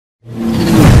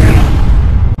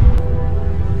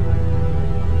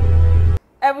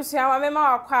Ebusia wa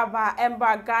mema wakwaba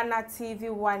emba Ghana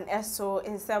TV1 eso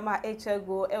insema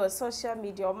echego e social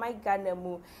media o my Ghana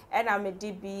mu ena me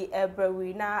DB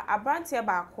ebrewi na abrantie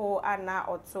baako ana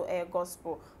oto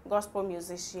gospel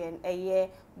musician eye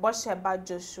Bosheba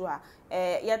Joshua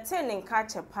yete ne nka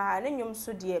chepa ne nwom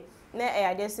so de na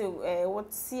ade se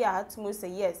what see atmo say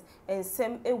yes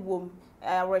ensem ewom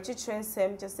rechitre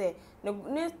ensem je say ne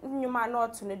nwoma na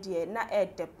oto no de na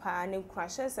edepa ne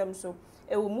nkrahye ensem so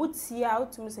mutia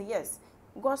to say yes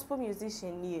gospel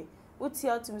musician nie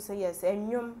utia to say yes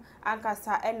enwom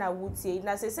ankasa ena wutie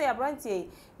na say abrantie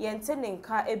yente ne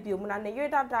nka ebiom na ne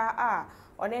yedada a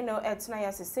one no etna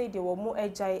ya say de wo mu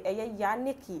agyan eye ya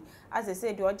neki as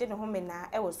say de oje ne ho mena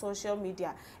e wo social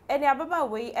media ene ababa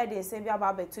we e de say bia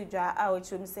ba betudwa a o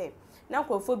chum say na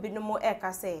kwofo bi no mo e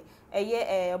ka say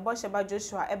eye Bosheba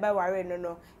Joshua e ba ware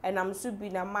no enam so bi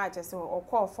na match say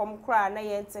okọ fom kra na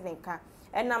yente ne nka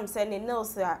enam se ne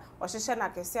nails a ohhehye na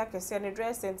kese ne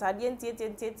dress center ade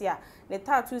ntietia ne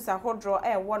tattoos ahodro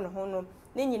wo ne ho no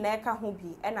ne nyina eka ho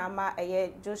bi ena ma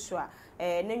eye Joshua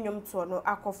ne nwom to no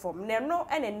akofom ne no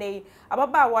enene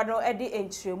ababa wa no ede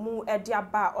enchiremu ede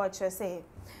aba o chese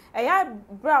eya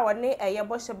bra woni eye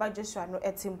Bosheba Joshua no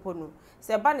etimpo no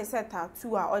se ba ne se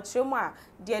tattoo a o chiremu a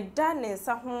de da ne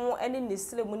nsa ho ene ne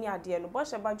silemu ni ade no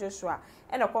Bosheba Joshua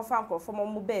ena kofa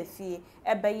ankofom mu ba fie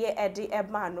ebeye ede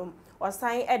eba no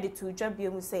osan edit to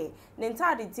dwabiem say ne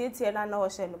ntade tietie na o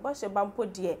hye no Bosheba mpo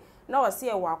de na o se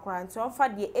e wakora nti on fa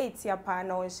de 8 ya pa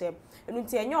na o hye enu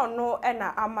ti enye ono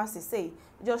na ama sesei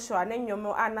Joshua ne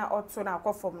nwom ana oto na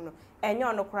akofom no enye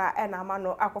ono kora na ama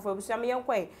no akofom busua me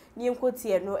yenkoi ni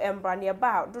enkotie no embra ne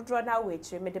ba dodro na we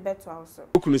chire me de beto awso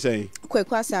okunu say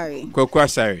kwekwa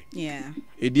sare yeah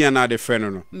edian na de friend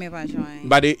no me ba join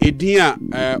but edian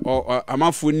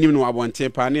amafo nim no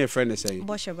abonte pa na e friend say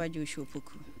Bosheba Joshua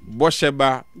Opoku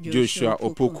Bosheba Joshua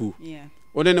Opoku. Yeah.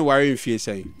 What then worry fear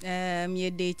say?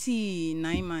 You date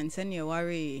 9 months and you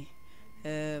worry.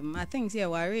 I think you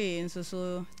worry and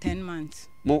so 10 months.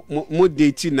 Mo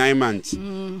date 9 months.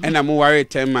 And I'm worry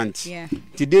 10 months. Yeah.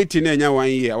 To date in 1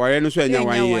 year. Worry no so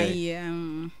 1 year.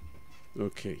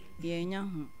 Okay. Yeah, nya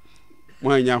ho. Mo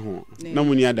nya ho. Na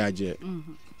mo ni adaje.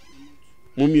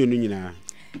 Mo mi onu nyina.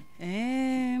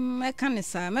 Me kan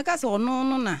sa. Me ka so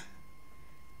no na.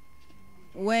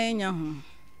 Wenya ho.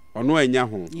 Ono enya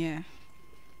ho. Yeah.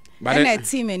 But na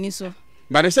team ani so.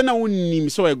 But say na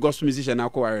wonnim so a gospel musician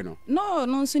akoware no.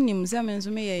 No so nim say me so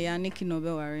me ye Yaniki no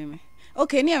be ware me.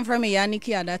 Okay, near from me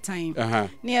Yaniki at that time.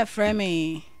 Near from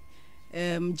me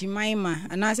Jemima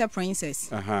and as a princess.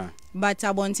 But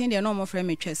abontin dey no more from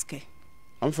me Cheske.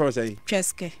 I'm for say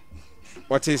Cheske.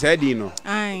 What is head no?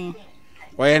 Aye.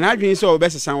 Why na adwin so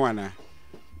obese someone na.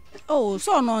 Oh,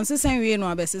 so no nsesan wie no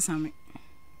abese same.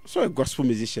 So a gospel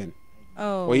musician.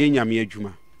 Oh. Or nyame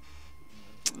adwuma.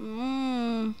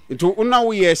 Into una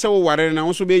we ye se wo ware na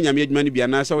wo so be nyame adwuma ni bia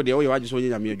na se wo de wo ye wage so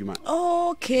nyame adwuma.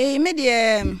 Okay, me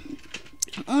de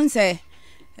on say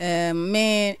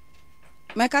me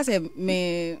ka say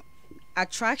me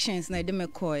attractions na de me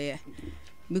call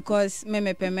because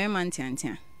me pe me man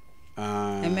tiantia.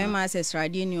 Me ma say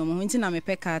srade ni omo nti na me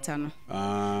pe kata no.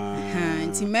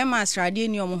 Nti me ma srade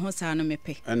ni omo ho sa no me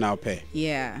pe. Na pe.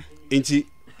 Yeah. Nti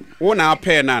wo na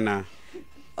pe na.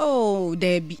 Oh,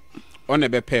 Debbie. On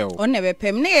be pe o. On be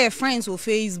pe. Me friends on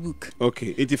Facebook.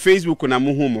 Okay. Nti Facebook na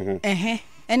mo ho.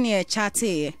 Ene e chat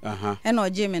e. Ene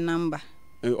oje me number.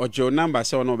 Oje number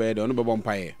se ono be de ono be bo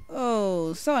mpae.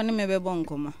 Oh, so oni me be bo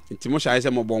nkomo. Nti mo sha se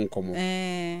mo bo nkomo.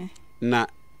 Na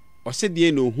o se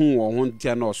die no hu wo ho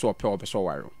ntia na o so pe so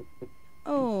ware.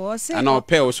 Oh, o se. Ana o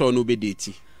pe o so no be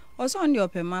date. O so ndi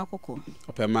ope ma akoko.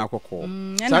 Ope ma akoko.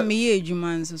 Na me ye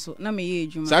edwuma nso. Na me ye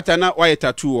edwuma. Sata na wa ye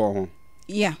tattoo wo ho.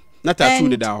 Yeah. Na tattoo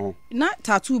de da ho. Na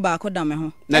tattoo ba ko da me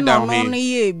ho. Na da ho. No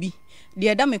ye bi.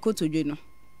 De da me kotodwe no.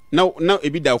 Na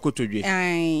ebi da kotodwe.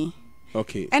 Ai.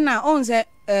 Okay. Na on se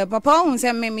papa on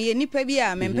se me ye nipa bi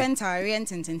a me pentare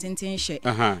entententen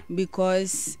hye.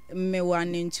 Because me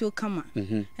wan ntuo kama.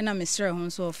 Na me sere ho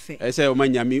so ofe. E say o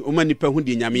ma nipa hu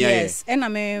di nyame aye. Yes. Na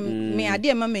me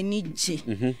ade ma mani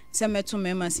gye. Se meto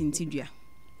me ma sintidua.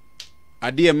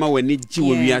 Ade ma wani gye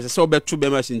wo wiase se obeto be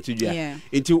ma sintidua.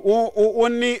 Enti o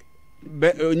ni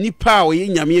nipa o ye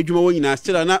nyame adwuma wo nyina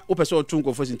still na o pese o to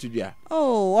nkofo sintidua.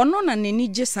 Oh, ono na nani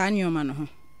gye saa nyoma no ho.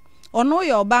 Ono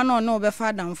ye oba no no be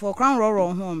fa damfo kran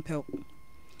roro ho ompe.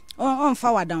 On fa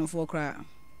wadamfo kra.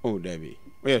 Oh, Debbie.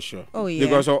 We are sure. Oh, yeah.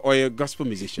 Because or a gospel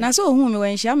musician. Na so hu me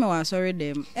wan hia me wa sorry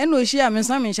dem. E no hia me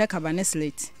so me hia kabane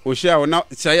slate. O hia o na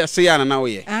say ya na wo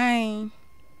ye. Ai.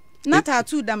 Na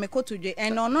tattoo da me kotodwe.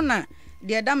 En ono na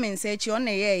de da me nsa echi o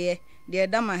na ye de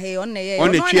dama he on na ye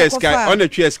on the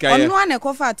cheers guy on na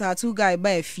kofa tattoo guy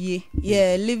by fie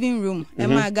yeah living room e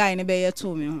ma guy ne be ye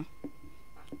to me ho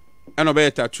and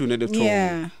obey tattoo ne de to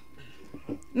yeah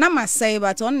na ma say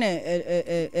but on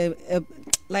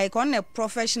like on a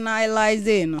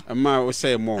professionalizing ma o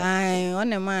say more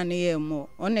on a man ye more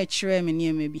on a chere me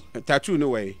near maybe tattoo no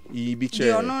way e be chere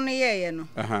you no ye no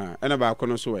and about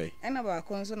kono so way and about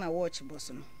konso na watch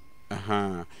boss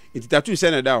no it tattoo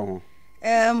send it down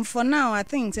for now I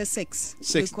think it's 6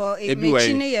 because it me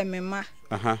chine ye me ma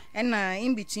and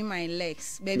in between my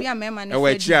legs baby a mema na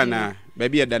we chire na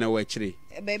baby e da na we chire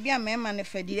baby a mema na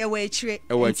fadi e we chire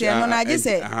nti no na je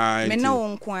say me na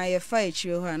won ko aye fa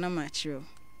chire ho na ma chire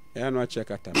ya no check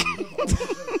ata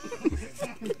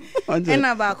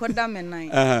ena ba ko da me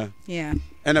nan yeah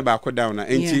ena ba ko down na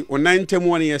enti o nan tem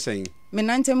won ye sen me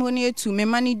nan tem won ye tu me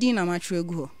mani din na ma chire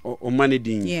gu ho o mani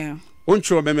din yeah on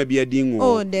chiro be ma bia din wo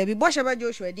oh there be bo sheba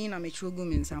Joshua din na me chire gu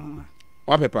me nsa ho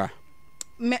wa pepa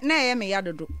me na ye me ya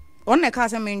dodo on na ka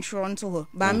se me chiro nto ho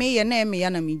ba me ye na me ya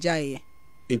na me jaye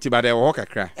inti ba de wo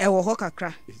kakra e wo ho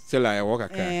kakra sela e wo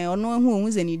kakra ono hu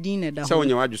ze ni din na da ho se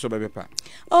wonya wadwo so be pepa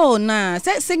oh na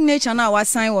se signature na wa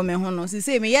sign wo me ho no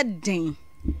se me ye den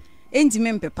enti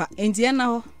me mpepa enti e na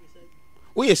ho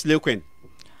wo ye slay queen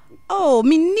oh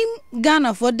minim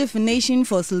Ghana for definition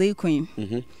for slay queen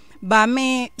ba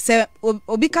me se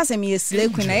obi ka se me slay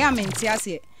queen na ya me nti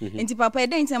ase enti papa e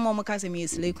den ntem mo ka se me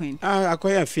slay queen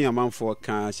akoya fi amanfo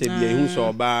ka se bia hu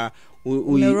so ba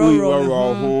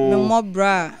me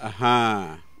mobra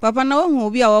papa na wo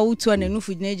obi a wa wutu na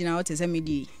nufu gina wo te se me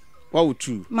di wa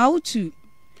wutu ma wutu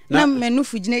na me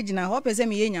nufu gina ho pe se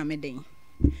me ye nyame den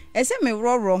ese me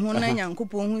roro ho na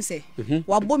nyankopon hu se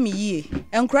wabo me yie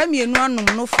enkura me enu anom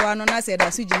no fo ano na se da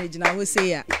so gina ho se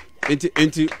ya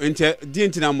enti di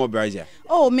enti na mobra ja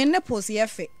oh me nepos ye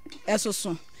fe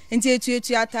esoso enti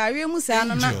etu atare mu sa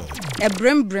no na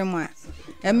ebrembrem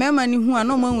a mema ni hu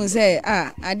ano mahu say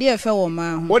ade e fe wo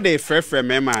ma ho what dey frefre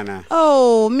mema na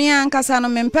oh me ankasa no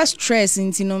me mpe stress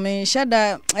nti no me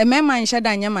shada mema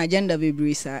nshada nya ma agenda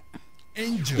bebrisa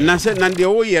na se na de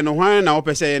wo ye no hwan na wo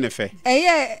pese ye ne fe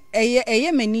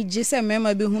eye mani je se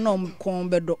mema be hu na omkon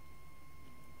bedo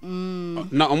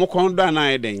na omkon do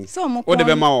na eden o de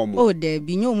be ma wo mo o de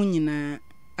bi nya omu nyina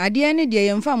ade ne de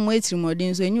ye mfa mo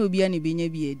atirimodin so nya obi a ne be nya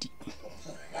bi adi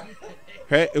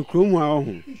he ekromu a ho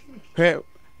he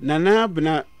nana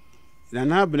bna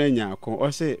nyako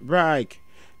or say Brike,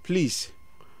 please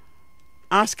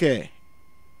ask her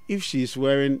if she's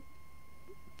wearing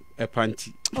a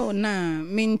panty. Oh nah,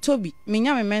 min Toby,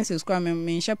 minya me menses kwa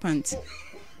me she panty.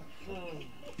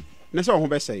 Na so ho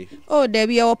be say. Oh there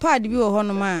be your pad bi wo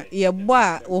hono ma ye bo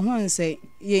a wo ho nse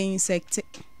ye insect.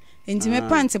 Enti me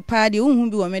panty pad ye hu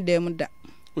bi wo me dem da.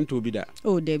 Unto bi da.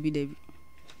 Oh there be.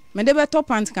 Me de be top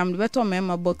panty kam de be to me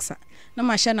ma boxer. Na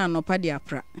ma she na no pa de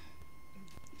apra.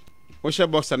 Wo she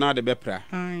boxer na de be pra.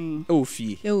 Ai.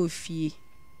 E wo fie.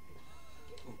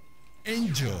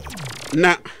 Angel.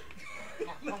 Na.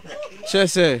 She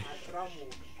say.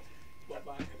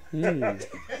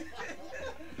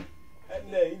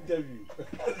 Interview.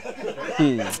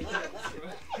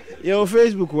 Yo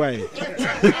Facebook why?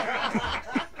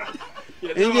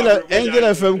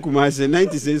 Angela FM Kumasi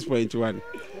 96.1.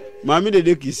 Mami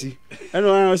de kisi. And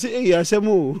I say hey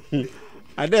asemu.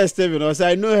 Ada Steven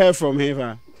I know her from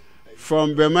here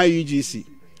from Bema UGC.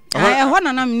 I ho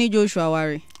na me Joshua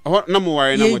ware. Ho na mo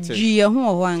ware na mo te. Ye ho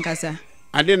ho ankasa.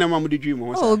 Ade na mamu de dwi mo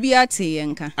ho sa. Obi ate ye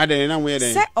nka. Ade na mo ye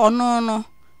den. Se ono no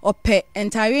ope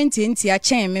entire ntenti a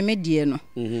chen me die no.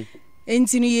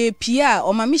 Enti no ye pia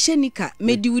o ma me hyenika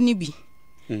mediwu ni bi.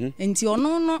 Enti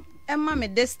ono no ema me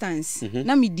distance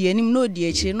na me die anim na odi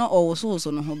akire no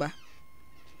owoso no ho ba.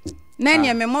 Na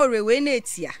nya memory we na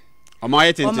etia. O ma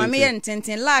ye tenten. O ma me ye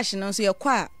tenten lash no so ye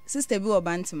kwa sister bi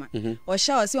obantema. O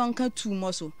sha o se onka 2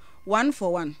 mo so 1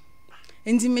 for 1.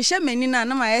 Enti me hye mani na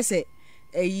na ma ye se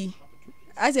eyi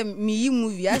ase me yi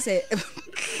movie ase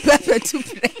perfect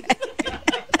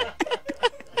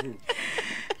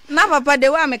na papa de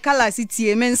wa me color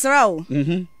city mensra o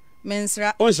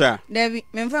mensra onsa David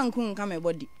memfa nku nka me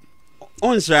body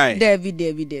onsa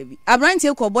David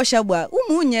abrantie ko bosha bo a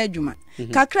umu nya adwuma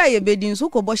kakra ye bedin so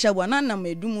ko bosha bo na na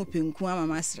medum penku ama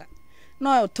masra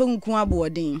na tonku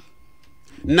abodin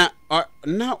na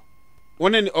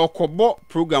wona okobo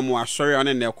program wa sorry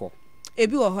one na ekọ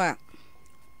ebi wo ho a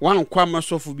wan kwa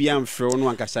masofu bi amfre no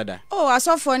ankasada oh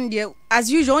asofo ndie as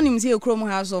usual onim say ekrom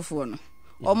house of no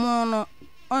omo no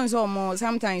onso omo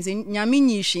sometimes nyame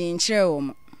nyi hwe nkire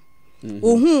omo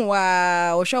ohun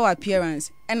wa o show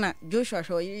appearance na Joshua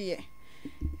show ye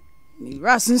mi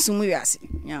rasunsun wiase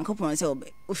nyankopon say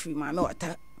obe ofiri ma me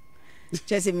wata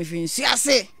chese me fin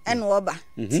suase ene oba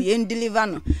ti en deliver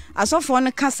no asofo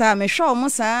no kasa me hwe omo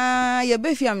saa ye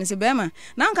be fia me se be ma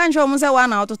na nka nhwe omo se wa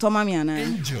na ototo ma me ana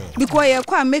because ye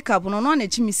kwa makeup no no na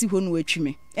chi me si ho no atwi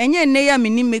me enye nne ya me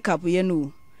ni makeup ye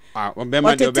no be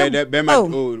ma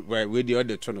we the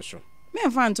other to no so me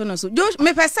fan to no so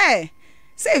me pese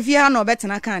se fia na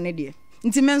obetena kan ne de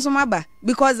nti me nso maba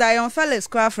because I am fellow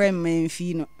square friend me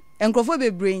fi no enkrofo be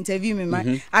brain interview me ma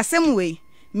asem we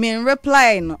me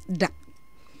reply no da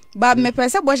ba me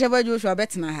pese bo sheba Joshua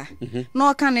betena ha na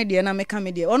o kan ne de na me ka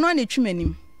me de ono na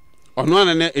etwumanim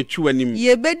ono na etwuanim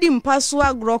ye bedi mpaso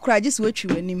agro kra gise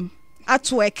wetwuanim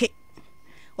atweke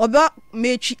oba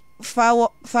mechi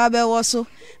fa be wo so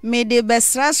me de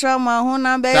besrasra ma ho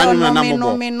na be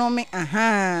no me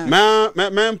aha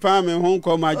me mpa me ho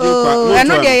ko ma je kwa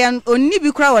eno de ya onni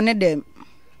bi kra woni dem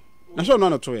na so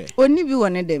no to ye onni bi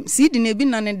woni dem si di na bi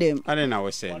na ne dem ade na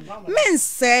we say men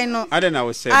say no ade na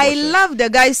we say I love the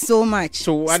guy so much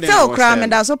so still kra me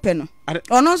da so pe no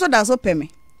ono so da so pe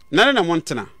me na na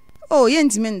montena oh ye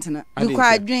ntime ntena bi kwa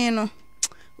adwen no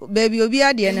baby obi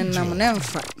ade ne nam na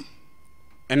mfa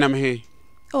enam he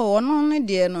oh ono ne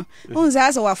de no unza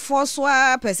ase wa force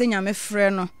wa pese nyame frɛ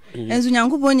no enzu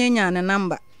nyankopɔ nya ne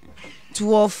number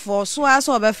to force wa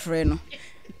so be frɛ no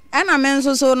ana men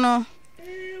so no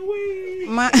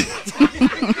ma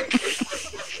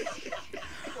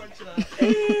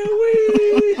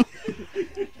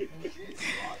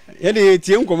yede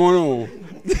tie nkomo no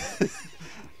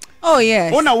oh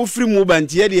yes ona wo free mu ba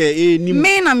ntie de nim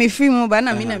me na me free mu ba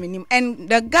na me na me nim and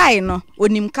the guy no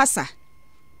onim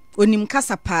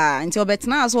kasa pa nti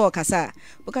obetena aso o kasa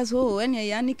because oh ene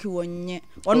ya niki wonye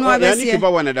ono abese ya niki ba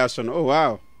wana da so no oh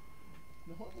wow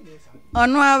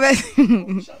ono abese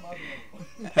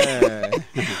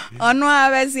ono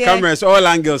abese cameras all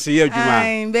angles here adwuma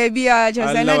ai baby a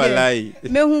chose na de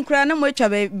me hu kra na mo twa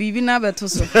bibi na beto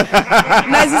so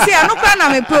na sisi anu kra na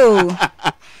me pro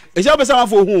e sha besa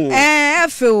mafo hu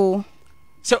efe o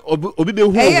se obi be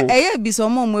hu bi so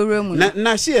mo mwere mu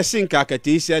na se yesinka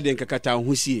akata isi de nkakata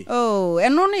hu sie oh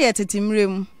eno no ye tetimre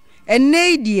mu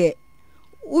enne die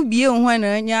ubie hu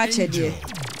na nya achede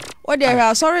o de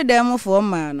hwa sorry dem for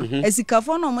ma no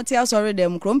esikafo no mo ti sorry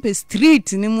dem krompe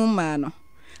street ni mu ma no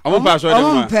omo pa sorry dem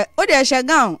ma o de hwa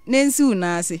gown na nsi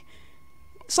una ase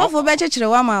sofo be chechire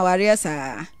wa ma ware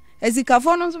sa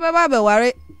esikafo no so be ba be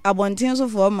ware abontin so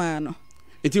for ma no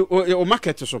iti o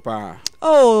market so pa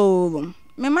oh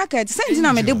me market send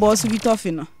na me de boss bi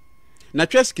tofi no na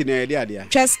tweski na ede ade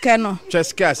tweski no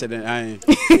tweski asede ai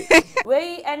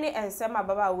we any ensema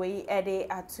baba we ede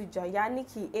atujo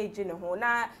yaniki age ne ho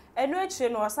na enu achire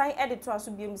no osan ede to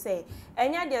aso biem say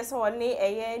enya de se woni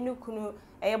eye nukunu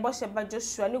eye bosheba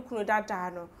Joshua nukunu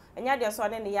dada no enya de se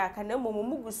woni ne ya aka na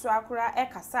mugusu akura e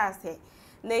kasa ase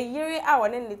na yiri a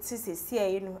woni ne tisesi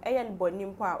eye no eye ne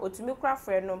bonimpo a otumi kura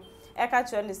frɛ no e ka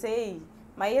kire ne say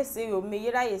ma yesi yo me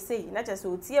yira yesi na chese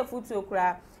otie futu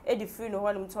okura edi free no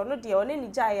honum to no de one ni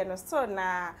jaye no still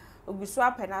na ogusu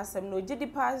apena asem no gidi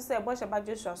pa se bosheba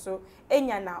Joshua so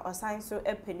enya na osan so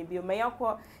epeni bi o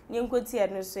meyakọ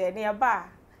nyenkotie no so ye ne ba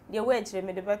de we kire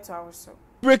me de beto awoso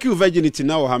break your virginity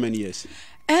now how many years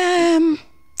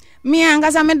me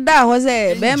angasa me da ho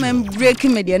ze be me break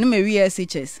me de no me we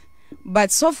SHS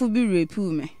but so fu bi rape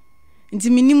me nti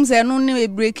minim se no ne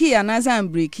break ya na san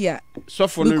break ya so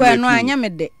for no because no anya me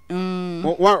de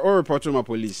what report to my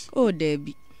police oh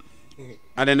debi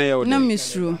ade na yo de na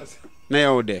misru na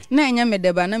yo de na anya me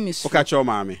de ba na misru o ka che o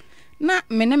maame na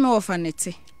me ne me wo fa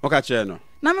nete o ka che no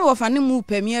na me wo fa ne mu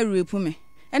pa mi rape me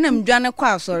ena mdwane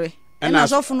kwa asore ena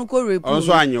so fu no ko rape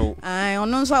onso anyo ai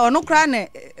ono so ono kra na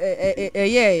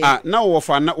ye na wo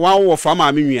fa na wo fa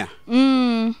maame nwia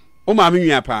o maame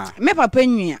nwia pa me papa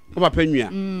nwia o papa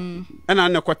nwia ena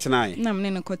na kotenai na me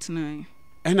ne kotenai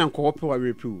ena nko wo pe wa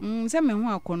rape se me ho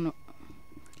akono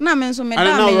na me nso me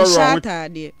da me shata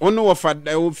de ono wo fa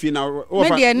da wo fi na wo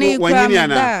fa wanyini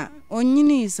ana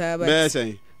onyini isaba be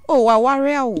sen o wa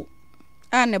ware awo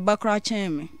a ne bakra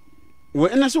chen me wo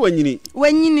ena so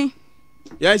wanyini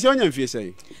ya ise onya mfie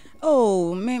sen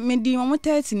oh me di mo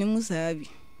 30 ni musa bi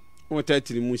o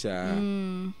 30 ni musa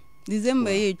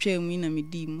December ye twa mu na me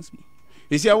di musa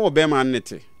bi ise wo be ma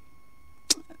nete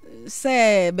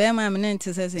se be ma me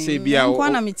nete se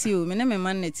nko na me ti o me na me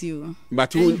man nete o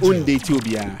but on date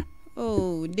obia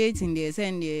oh dating there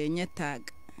send nye tag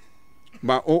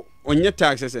ba onye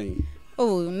tag se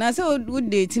oh na se o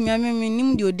date me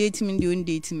nim de o date me de on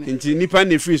date me nti nipa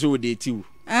na free so o date u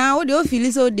o de o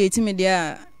feel so o date me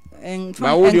there en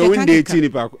ba o de on date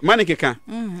nipa man keka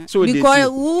so o date because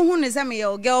wo hu ne se me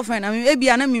your girlfriend I mean e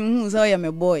bia na me hu so ya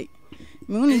me boy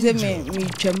me hu ne se me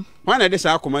twam wana de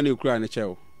sa akoma na ekura na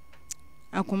chewo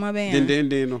akoma ben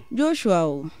den no Joshua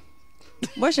o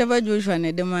bo sheba Joshua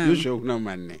ne de man Joshua no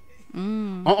man ne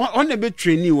on ne be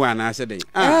trainee wa na ase den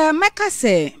meka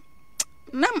se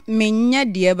na menya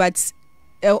de but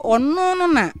ono no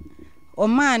na o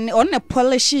man on ne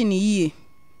polish ni yie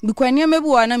bikwani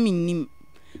mebu wa na minnim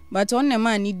but on ne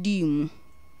man ni di mu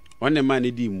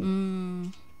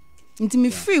nti me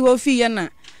free wo fi ya na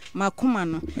makoma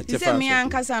no se me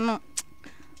ankasa no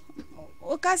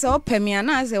o kasa opemi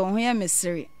ana ase wo ho ya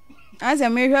mesere ase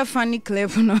me hwe funny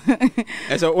clip no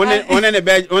eso one ne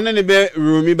be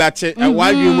roomi bache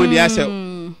wadwe mu dia se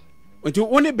nti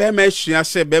one be ma hia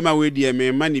se be ma we die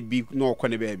me ma ne bi no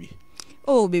okone be bi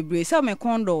oh bebre se me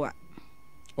kondo wa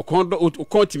o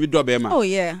konti bi do be ma oh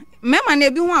yeah me ma na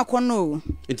bi ho akono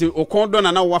nti o kondo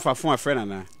na wo afa fon afre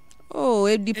na oh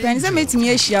it depends say metimi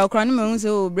ahia okra no me hu say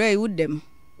oh bra you dem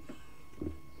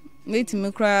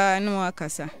metimi kra no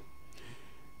akasa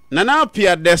Nana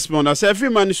Pierre Desmond, as every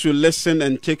man should listen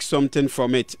and take something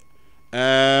from it.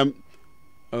 Okay,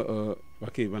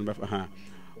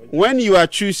 when you are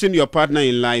choosing your partner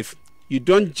in life, you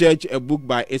don't judge a book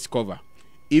by its cover.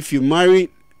 If you marry,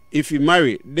 if you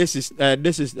marry, there is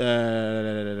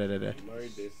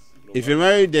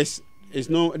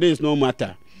no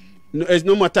matter. It's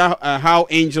no matter how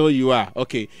angel you are.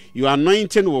 Okay, your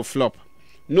anointing will flop.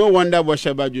 No wonder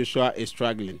Bosheba Joshua is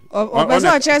struggling.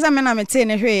 Obeso cheza me na mete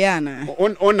ne hwe ya na.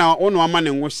 Ono ama ne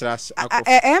nwosras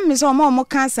akọ. Me so mo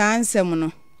cancer ansem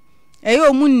no. Eyo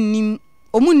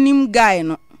omunnim guy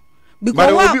no.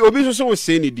 Because obi so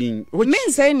say ni din. Me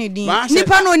say ni din.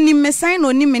 Nipa no nim me sign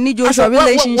no nim ni Joshua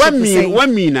relationship say. What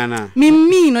mean na? Me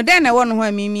mean no den na won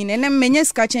ho me mean na menye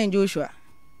ska change Joshua.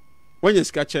 When you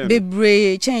ska change.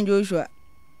 Bebre change Joshua.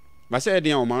 Ba say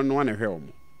den o ma no na hwe o.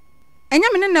 Enya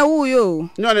me na wo yo.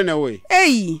 No na we.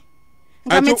 Hey.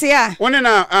 Ngamete ya. Wone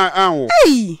na wo.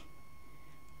 Hey.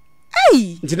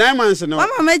 Hey. 9 months no.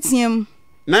 Mama matiem.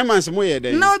 9 months mo ye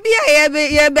den. No bia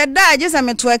ye be da je sa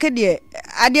me twerk de.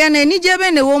 Ade na ni je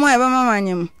be na wo mo e be mama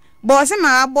anyem. Bo se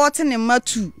ma abort ne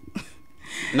matu.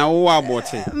 Na wo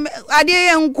abort. Ade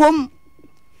ye nkom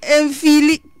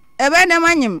enfili e be na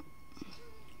manyem.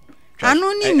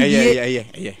 Anu ni ndie.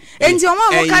 Enti o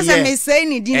mo kasa me say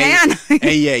ni di na ya na. We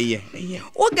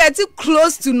get too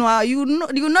close to know you know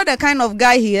the kind of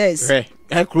guy he is.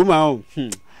 Kruma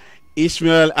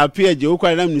Ishmael appear je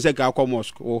okwa na mnise ka akwa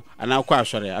Moscow and akwa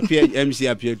asore appear MC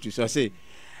appear to so say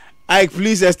Ike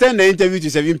please extend the interview to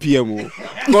 7 p.m.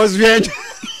 Cause we enjoy.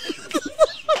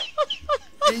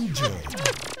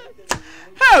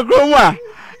 Ha Kruma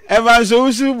Evan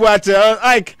so but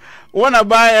Ike wanna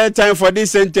buy time for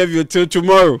this interview till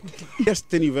tomorrow. Best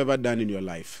thing you've ever done in your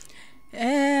life?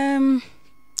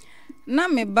 Na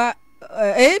me ba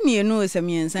me no se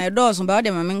me nsan dozo ba de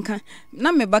mamenka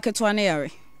na me ba keto na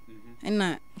yare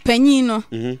na panyin no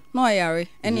no yare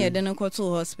ene de ne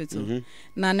to hospital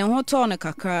na ne ho to ne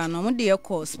kakra no mo de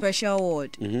ekọ special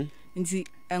ward nti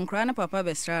enkra na papa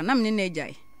bestra na me ne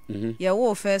ejai ye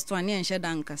wo first one ne nhye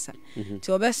dan kasa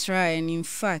ti obestra and in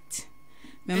fact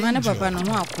me man papa no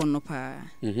ho akono pa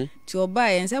ti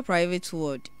oba ye nse private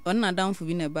ward on na down fu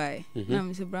bi na bai na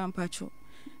me se bram pacho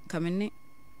kamene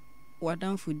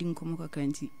wadan fu din komo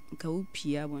kakanti ka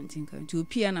upia bontin kan ti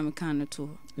upia na me kan no to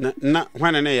na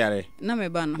hwana ne yare na me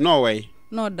ba no no way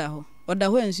no da ho oda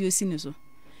ho ensu osi ne so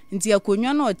nti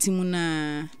akonwa na otimu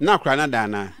na kra na da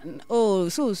na oh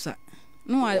so sa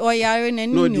no o yare na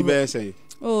ni no di be say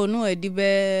oh no e di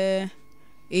be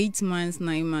 8 months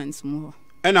 9 months mo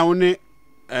ena woni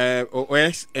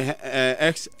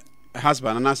ex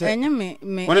husband na say enya me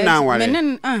woni na anware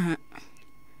me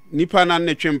nipa na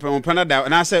ne twempa na da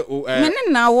na say me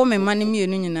na wo me mane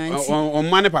mienu nyina nti o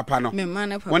mane papa no me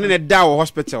mane papa woni ne da wo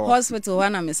hospital wa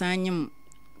na me sanyem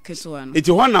keso ano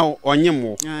eti ho na onyem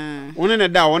wo woni ne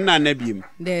da wo na na biem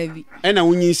David ena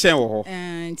wonyi sen wo ho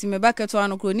nti me ba keto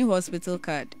ano kro ni hospital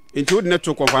card enti wo de ne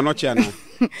to kofa no chia na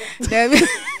David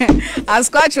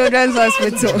ACCROSS Children's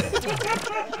Hospital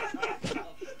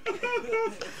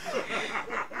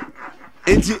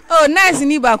enti oh nice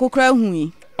ni ba kokra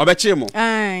hui obeche mo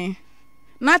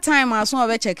na time aso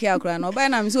obeche akra na oba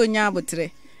na me se onya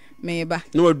abotre me ba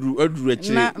na aduru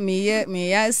achi na me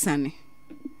ya sane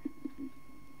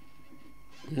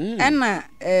ena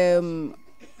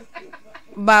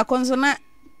ba konso na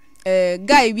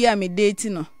guy bi a me date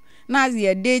no na az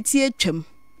ye date atwam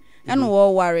ena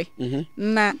wo ware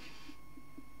na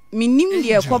minim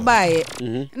de ekobaaye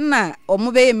na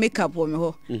omo be makeup wo me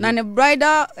ho na ne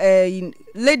bridal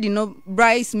lady no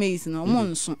bridesmaids no omo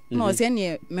nso na o se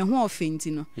ne me ho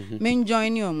ofenti no me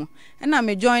join ni omo na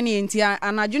me join ni enti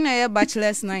anadwo na ye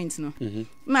bachelor's night no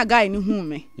na guy ni hu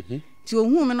me ti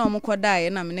ohun me na omokodae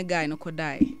na me ne guy no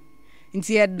kodae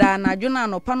nti eda na adwona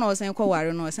no pa na osan kɔ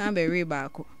ware no osan be we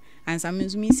baako ansa me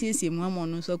nso mi siesie mu amo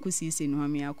no so akosiesie no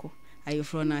ami akɔ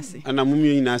ayefro na ase ana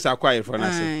mumie nyina asa akɔ ayefro na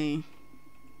ase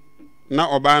na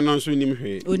oba no nso nim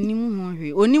hwe onim ho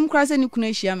hwe onim kra se ne kuna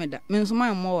ahia me da me nso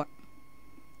man mowa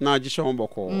na agye hwe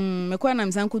bɔkɔ me kwa na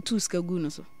msan ko tu ska gu no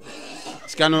so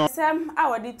ska no sem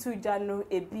awode tuja no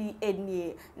ebi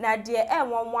enie na de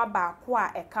enwonwa baako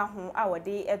a eka ho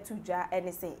awode etuja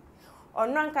ene se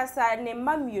ono nkasa ne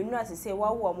mamienu asese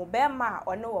wawo mo be ma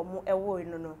one wo mo ewo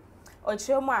no no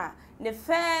ochiremu a ne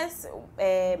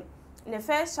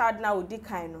first child na odi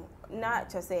kan no na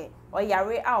chose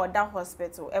oyare a oda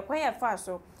hospital ekwan ye fa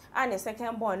so and the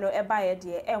second born no eba ye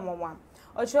de enwonwa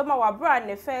ochiremu wa bra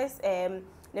ne first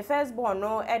born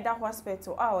no eda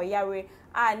hospital a oyare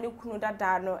a ne kunu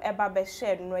dada no eba be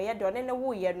share no ye de one ne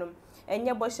wo ye no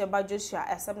enye bo sheba Joshua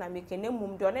asem na meke ne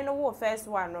mum de one ne wo first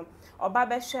one no oba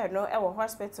be share no e wo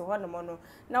hospital ho no mo no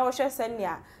na wo hwe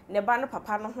senia ne ba no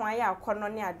papa no ho aya akono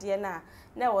ne ade na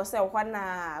wo se ho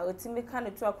na otimi ka no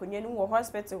to akonye no wo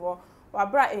hospital ho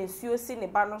wabra ensuo si ne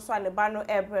ba no so ne ba no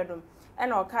ebre no e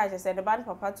na o ka je se ne ba no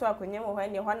papa to akonye mo ho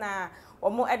ne ho na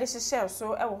omo ede hye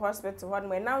so e wo hospital ho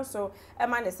no na so e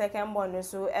ma ne second born no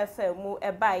so e fa mu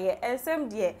e ba ye ensem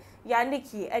de ya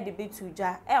niki e de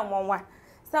betuja e wonwa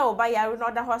sa oba yare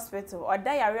no da hospital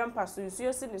oda yare mpa so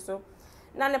nsuo si ne so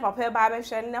na ne papa e ba be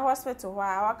hwe ne hospital ho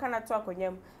a waka na to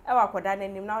akonyam e wakoda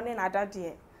nanim na one na ada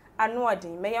de anu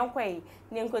odin me yenkwai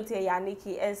ne nkotie ya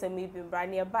niki ensem ibi bra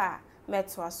ne ba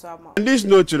meto aso ama this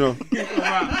note no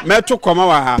meto koma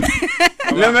wa ha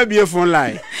let me be a phone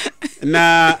line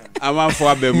na amanfo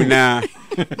abam na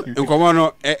nkomo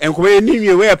no enkomo ni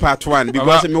nwie we part 1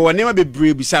 because me won nema be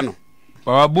brave bisa no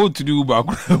baba boat di uba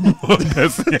kura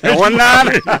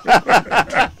wona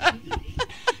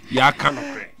ya kano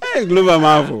hey global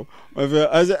marvel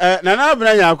Nana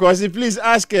Abnanya ACCROSS, please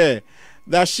ask her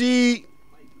does she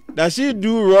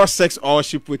do raw sex or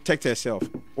she protect herself?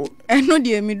 No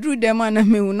dear, me drew them and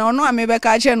me no I may be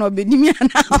catching or be me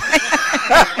now.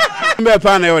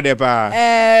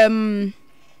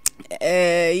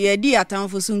 Yeah, dear town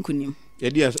for Sunkunim.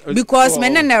 Because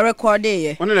men and a record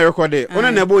day. On a record day,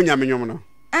 on a boy yamin.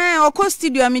 Of course,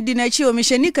 studio me dinner chill, me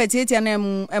shanika tate and a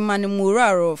man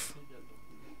murarov.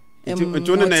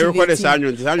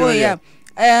 Oh, yeah.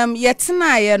 Yet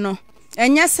na no.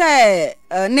 Enya se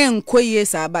ne nkoye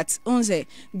sa but unse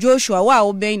Joshua wa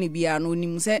obey ni bia no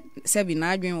nim se bi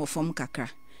na adwen wo fom kakra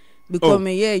because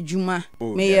me ye adwuma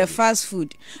me ye fast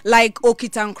food like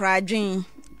okitan kradwen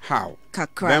how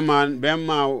kakra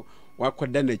bema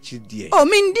wakoda na chidie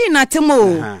me ndi na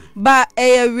temo ba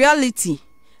a reality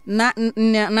na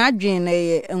adwen na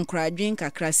ye nkradwen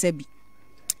kakra sabi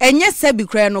enye sabi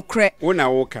kra no kra wona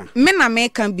woka me na me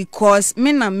kan because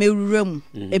me na mewura mu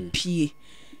epie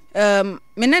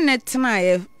menene tena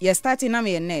ye starting na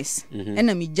me nurse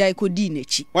ena me jai ko di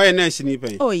nachi why nurse ni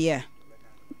pen oh yeah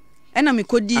ena me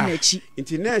ko di nachi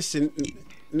inti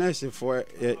nurse for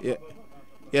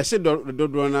ye se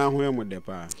do na ho em de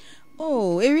pa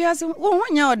oh area se wo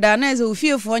honya oda na se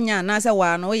ofiefo nya na se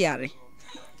wa na wo yare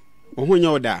wo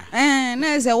honya oda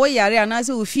na se wo yare na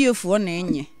se ofiefo na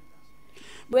enye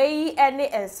we ene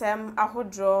ensem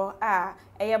ahodro a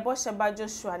eye bo sheba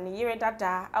Joshua ni yire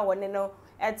dada a wone no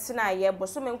etina ye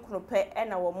boso me nkunope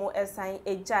na wo mo esan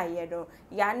ejaye no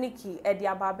ya niki edi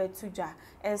aba betuja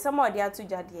ensem odi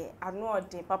atuja de anu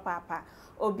odi papa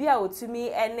obi a otumi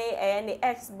ene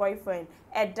ex boyfriend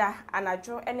eda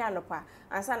anajo ene anopa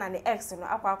ansa na ne ex no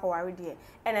akwa ware de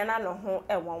ene na no ho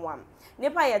enwanwam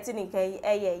nipa yeti nikai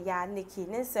eye ya niki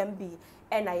ne nsem bi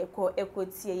ena yeko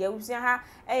ekotie ye usia ha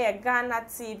eye Ghana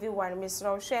TV 1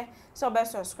 misro hwe so be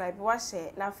subscribe wa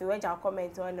share na fi weja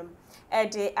comment onum e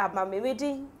de ama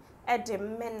memedi e de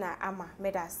mena ama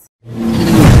medas